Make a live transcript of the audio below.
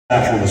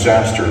natural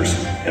disasters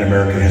in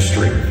American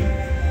history.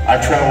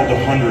 I've traveled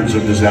to hundreds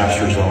of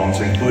disaster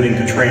zones, including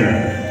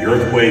Katrina, the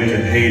earthquake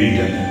in Haiti,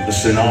 and the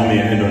tsunami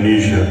in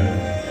Indonesia,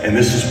 and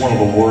this is one of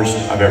the worst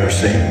I've ever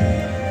seen.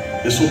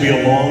 This will be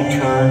a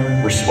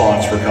long-term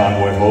response for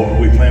Convoy of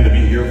Hope. We plan to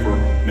be here for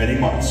many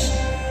months,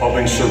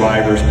 helping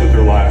survivors put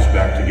their lives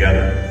back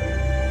together.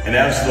 And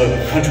as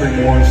the country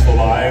mourns the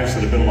lives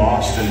that have been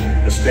lost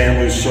and as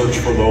families search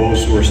for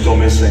those who are still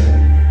missing,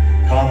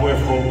 Convoy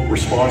of Hope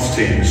response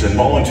teams and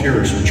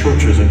volunteers from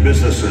churches and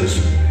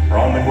businesses are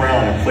on the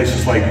ground in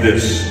places like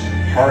this,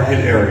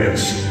 hard-hit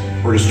areas.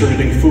 We're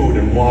distributing food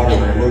and water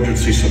and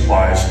emergency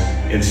supplies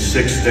in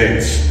 6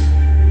 states: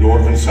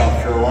 North and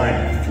South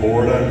Carolina,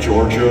 Florida,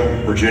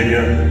 Georgia,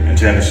 Virginia, and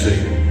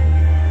Tennessee.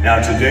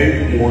 Now to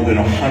date, more than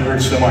 100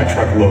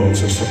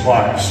 semi-truckloads of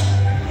supplies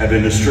have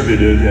been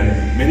distributed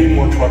and many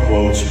more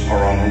truckloads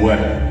are on the way.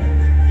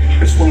 I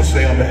just want to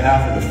say on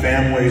behalf of the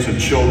families and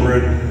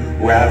children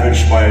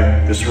ravaged by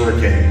this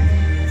hurricane,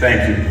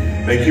 thank you.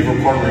 Thank you for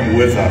partnering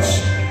with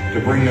us to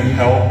bring them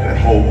help and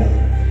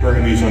hope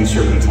during these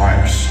uncertain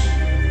times.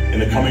 In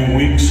the coming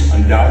weeks,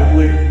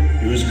 undoubtedly,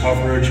 news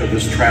coverage of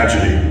this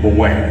tragedy will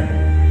wane,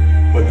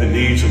 but the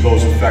needs of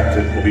those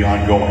affected will be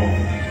ongoing.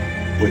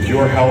 With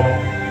your help,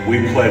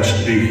 we pledge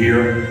to be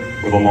here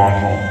for the long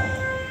haul.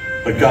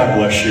 But God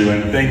bless you,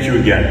 and thank you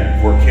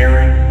again for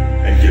caring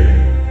and giving.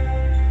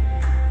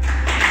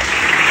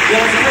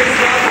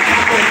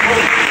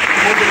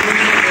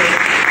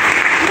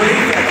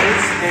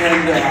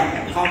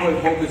 And Convoy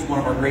of Hope is one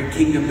of our great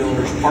Kingdom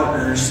Builders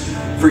partners.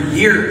 For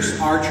years,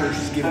 our church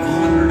has given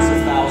hundreds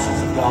of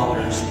thousands of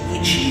dollars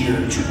each year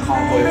to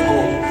Convoy of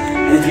Hope.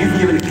 And if you've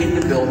given to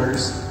Kingdom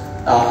Builders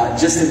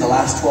just in the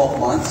last 12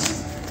 months,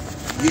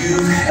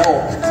 you've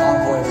helped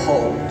Convoy of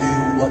Hope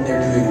do what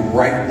they're doing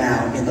right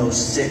now in those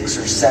 6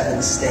 or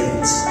 7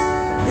 states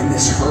in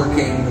this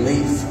hurricane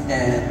relief.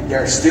 And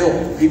there are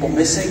still people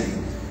missing.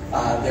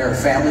 There are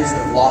families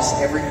that have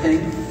lost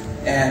everything.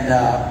 And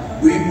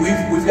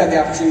we've got the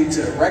opportunity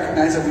to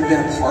recognize that we've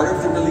been a part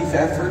of the relief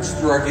efforts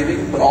through our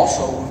giving, but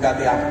also we've got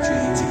the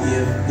opportunity to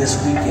give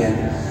this weekend.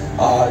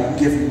 You can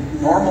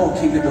give normal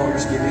Kingdom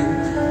Builders giving,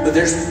 but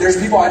there's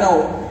people I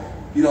know,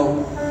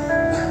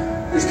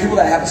 there's people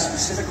that have a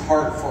specific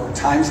heart for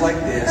times like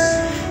this,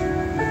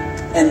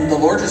 and the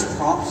Lord just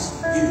prompts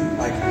you,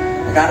 like,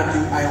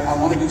 I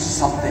want to do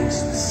something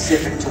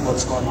specific to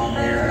what's going on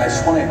there, and I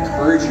just want to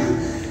encourage you.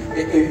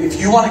 If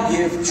you want to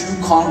give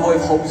to Convoy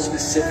of Hope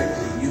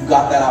specifically, you've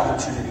got that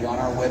opportunity on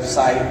our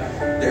website.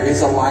 There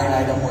is a line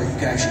item where you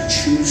can actually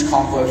choose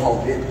Convoy of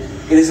Hope.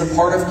 It is a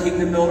part of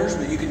Kingdom Builders,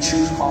 but you can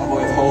choose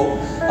Convoy of Hope.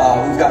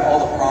 We've got all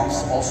the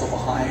prompts also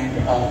behind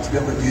to be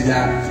able to do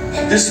that.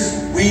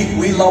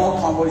 We love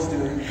what Convoy's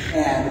doing,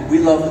 and we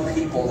love the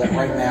people that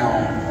right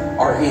now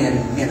are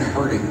in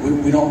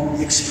hurting. We don't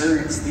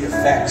experience the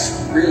effects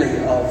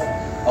really of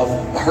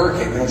a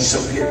hurricane. We don't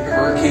just get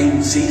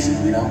hurricane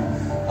season,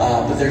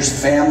 but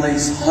there's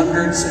families,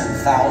 hundreds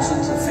and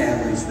thousands of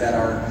families that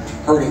are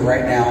hurting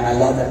right now. And I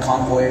love that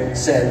Convoy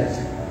said,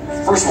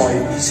 first of all,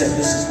 he said,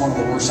 this is one of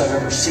the worst I've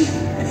ever seen.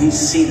 And he's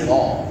seen it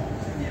all.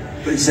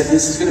 But he said,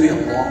 this is going to be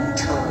a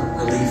long-term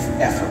relief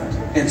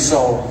effort. And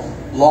so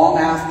long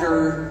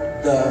after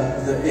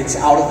it's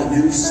out of the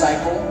news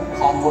cycle,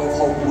 Convoy of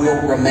Hope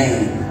will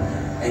remain.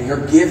 And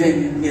your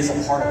giving is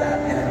a part of that,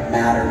 and it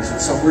matters.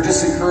 And so we're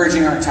just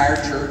encouraging our entire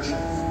church,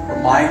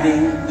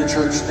 reminding the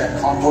church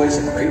that Convoy is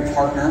a great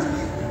partner,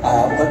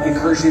 but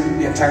encouraging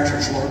the entire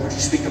church, Lord, would you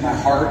speak to my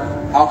heart?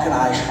 How can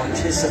I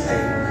participate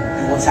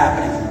in what's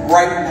happening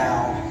right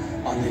now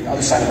on the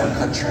other side of our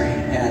country?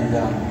 And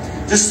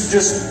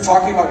just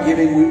talking about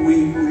giving,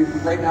 we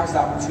right now is the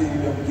opportunity to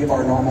be able to give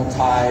our normal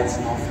tithes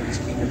and offerings,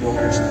 Kingdom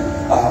Builders.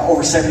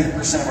 Over 70%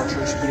 of our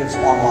church gives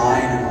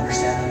online, and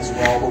understand that as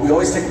well. But we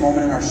always take a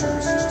moment in our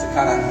service just to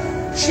kind of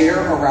share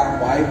around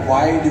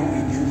why do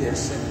we do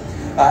this.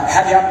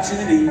 Had the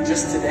opportunity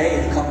just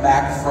today to come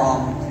back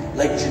from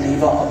Lake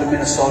Geneva up in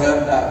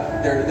Minnesota.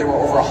 There were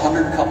over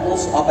 100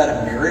 couples up at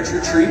a marriage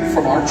retreat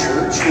from our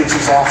church, which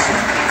is awesome.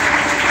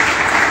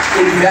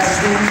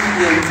 Investing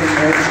in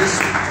marriages.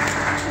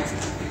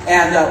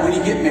 And when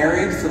you get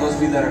married, for those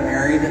of you that are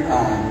married,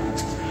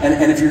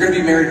 and if you're going to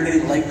be married any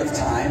length of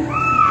time,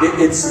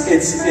 it's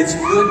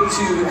good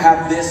to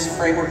have this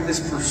framework, this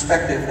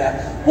perspective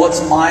that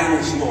what's mine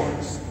is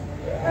yours.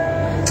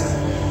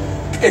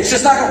 It's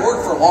just not going to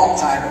work for a long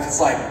time if it's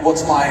like,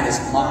 what's mine is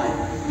mine,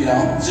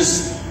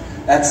 Just,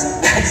 that's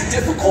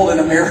difficult in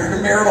a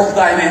marital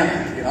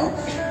dynamic,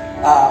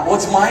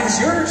 What's mine is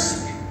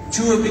yours.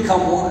 Two have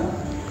become one.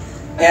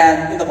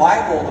 And in the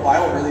Bible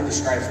really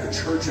describes the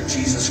Church of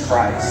Jesus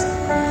Christ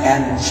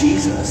and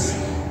Jesus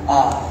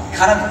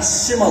kind of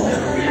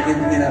similarly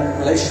in a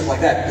relationship like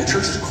that. The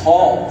church is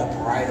called the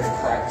Bride of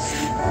Christ.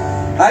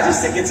 And I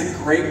just think it's a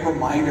great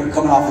reminder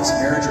coming off this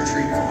marriage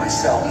retreat for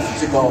myself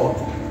to go,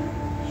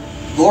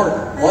 Lord,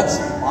 what's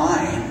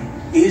mine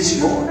is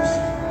yours.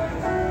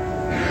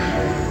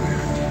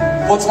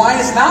 What's mine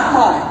is not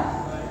mine.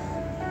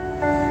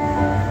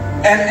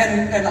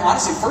 And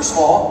honestly, first of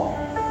all,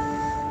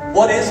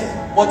 what is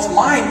what's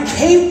mine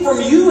came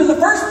from you in the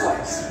first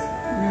place.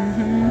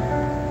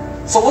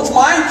 So what's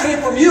mine came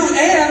from you,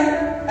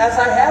 and as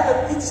I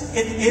have it,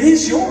 it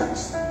is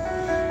yours.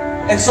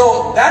 And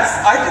so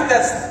I think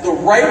that's the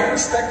right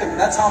perspective, and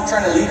that's how I'm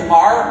trying to lead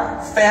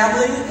our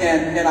family,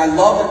 and I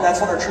love that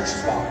that's what our church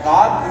is about.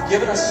 God, you've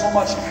given us so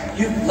much.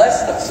 You've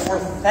blessed us, and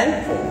we're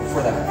thankful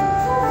for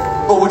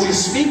that. But would you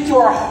speak to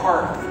our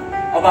heart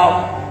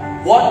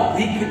about what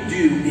we could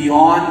do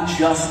beyond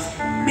just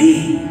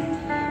me?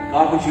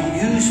 God, would you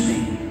use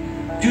me?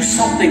 Do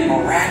something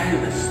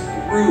miraculous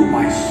through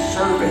my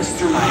service,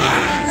 through my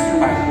actions, through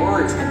my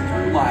words, and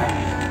through my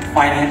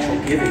financial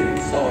giving.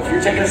 So if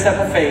you're taking a step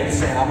of faith,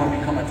 saying, I'm going to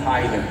become a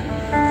tither,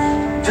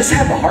 just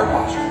have the heart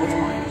posture. What's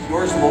mine? It's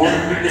yours, Lord.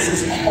 This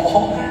is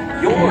all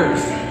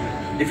yours.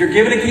 If you're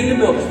giving a Kingdom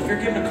Builders, if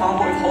you're giving a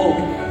Convoy of Hope,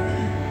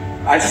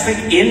 I just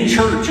think in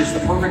church is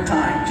the perfect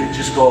time to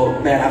just go,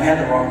 man, I've had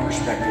the wrong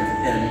perspective.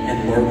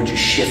 And Lord, would you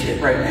shift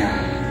it right now?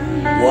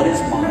 What is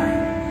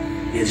mine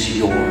is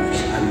yours.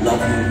 I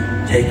love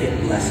you. Take it,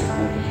 bless it,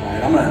 multiply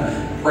it. I'm going to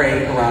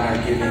pray around our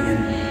giving,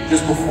 and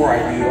just before I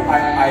do,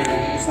 I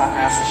was not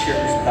asked to share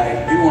this, but I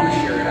do want to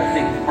share it. I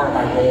think part of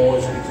my role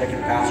as an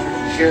executive pastor is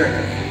to share it.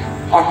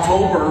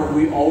 October,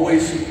 we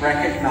always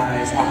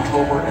recognize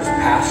October as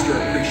Pastor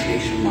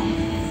Appreciation Month.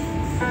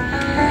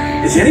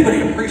 Is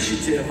anybody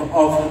appreciative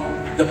of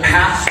the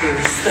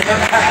pastors that are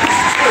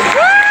pastors?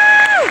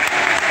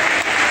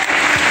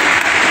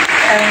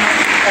 And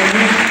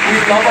we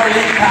love our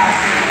lead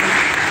pastors,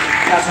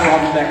 Pastor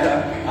Rob and Becca.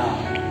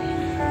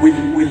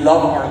 We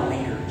love our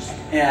leaders.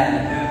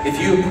 And if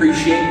you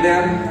appreciate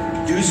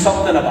them, do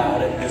something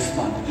about it this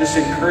month. Just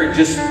encourage,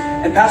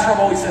 and Pastor Rob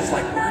always says,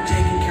 like, we're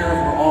taken care of,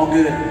 we're all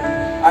good.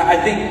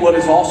 I think what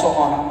is also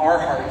on our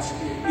hearts,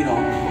 you know,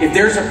 if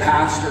there's a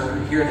pastor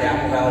here at the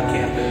Apple Valley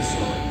campus,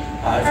 or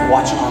if you're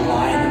watching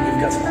online, we've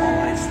got some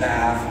online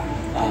staff.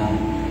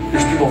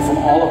 There's people from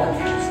all of our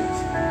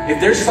campuses.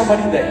 If there's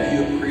somebody that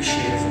you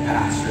appreciate as a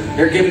pastor,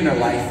 they're giving their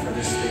life for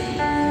this thing.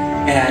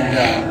 And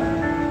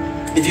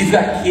if you've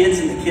got kids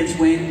in the kids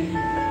wing,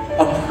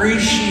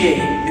 appreciate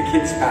the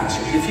kids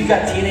pastors. If you've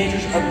got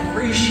teenagers,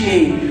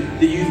 appreciate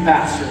the youth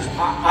pastors.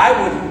 I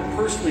would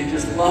personally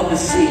just love to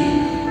see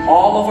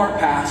all of our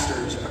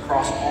pastors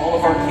across all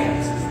of our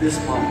campuses this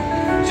month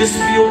just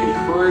feel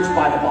encouraged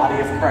by the body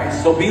of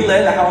Christ. So be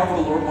led however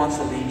the Lord wants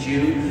to lead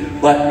you.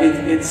 But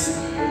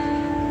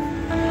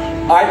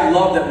I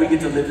love that we get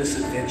to live this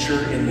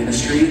adventure in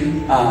ministry.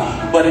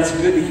 But it's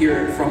good to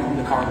hear it from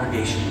the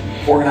congregation,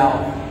 pouring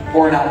out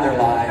their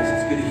lives.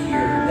 It's good to hear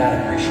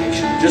that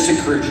appreciation. Just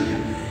encouraging you.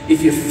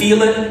 If you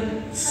feel it,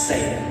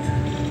 say it.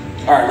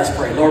 All right, let's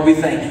pray. Lord, we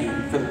thank you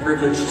for the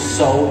privilege to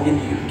sow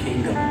into your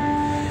kingdom.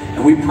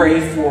 And we pray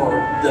for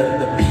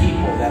the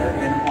people that are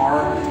in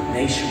our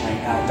nation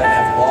right now that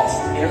have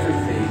lost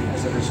everything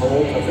as a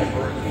result of the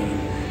hurricane,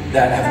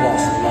 that have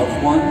lost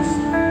loved ones,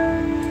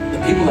 the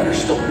people that are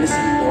still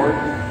missing, Lord.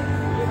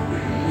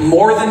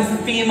 More than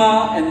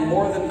FEMA and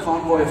more than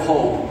Convoy of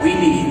Hope, we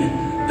need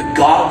the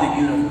God of the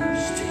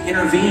universe to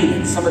intervene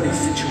in some of these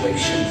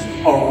situations.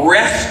 A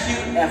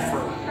rescue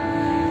effort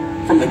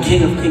from the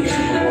King of Kings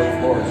and the Lord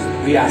of Lords.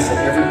 We ask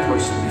that every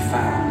person be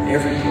found,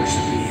 every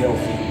person be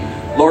healthy.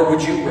 Lord,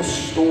 would you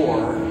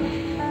restore 2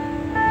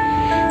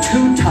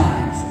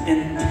 times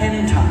and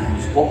 10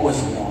 times what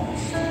was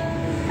lost?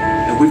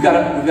 And we've got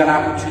an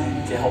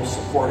opportunity to help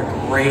support a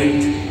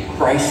great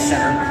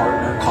Christ-centered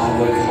partner,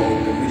 Convoy of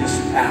Hope. And we just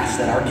ask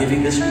that our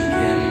giving this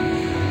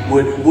weekend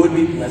would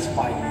be blessed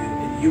by you.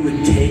 And you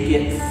would take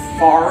it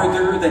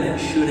farther than it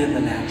should in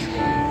the natural.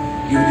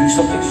 You would do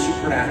something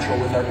supernatural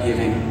with our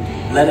giving.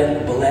 Let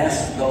it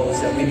bless those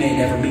that we may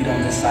never meet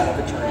on this side of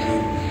eternity,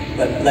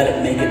 but let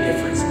it make a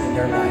difference in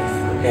their life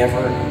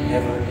forever and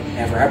ever and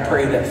ever. I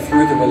pray that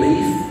through the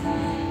relief,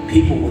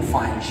 people would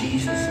find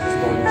Jesus as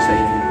Lord and Savior.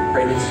 I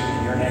pray this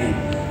in your name.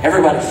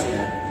 Everybody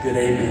said, good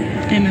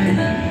amen. Amen.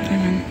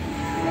 Amen.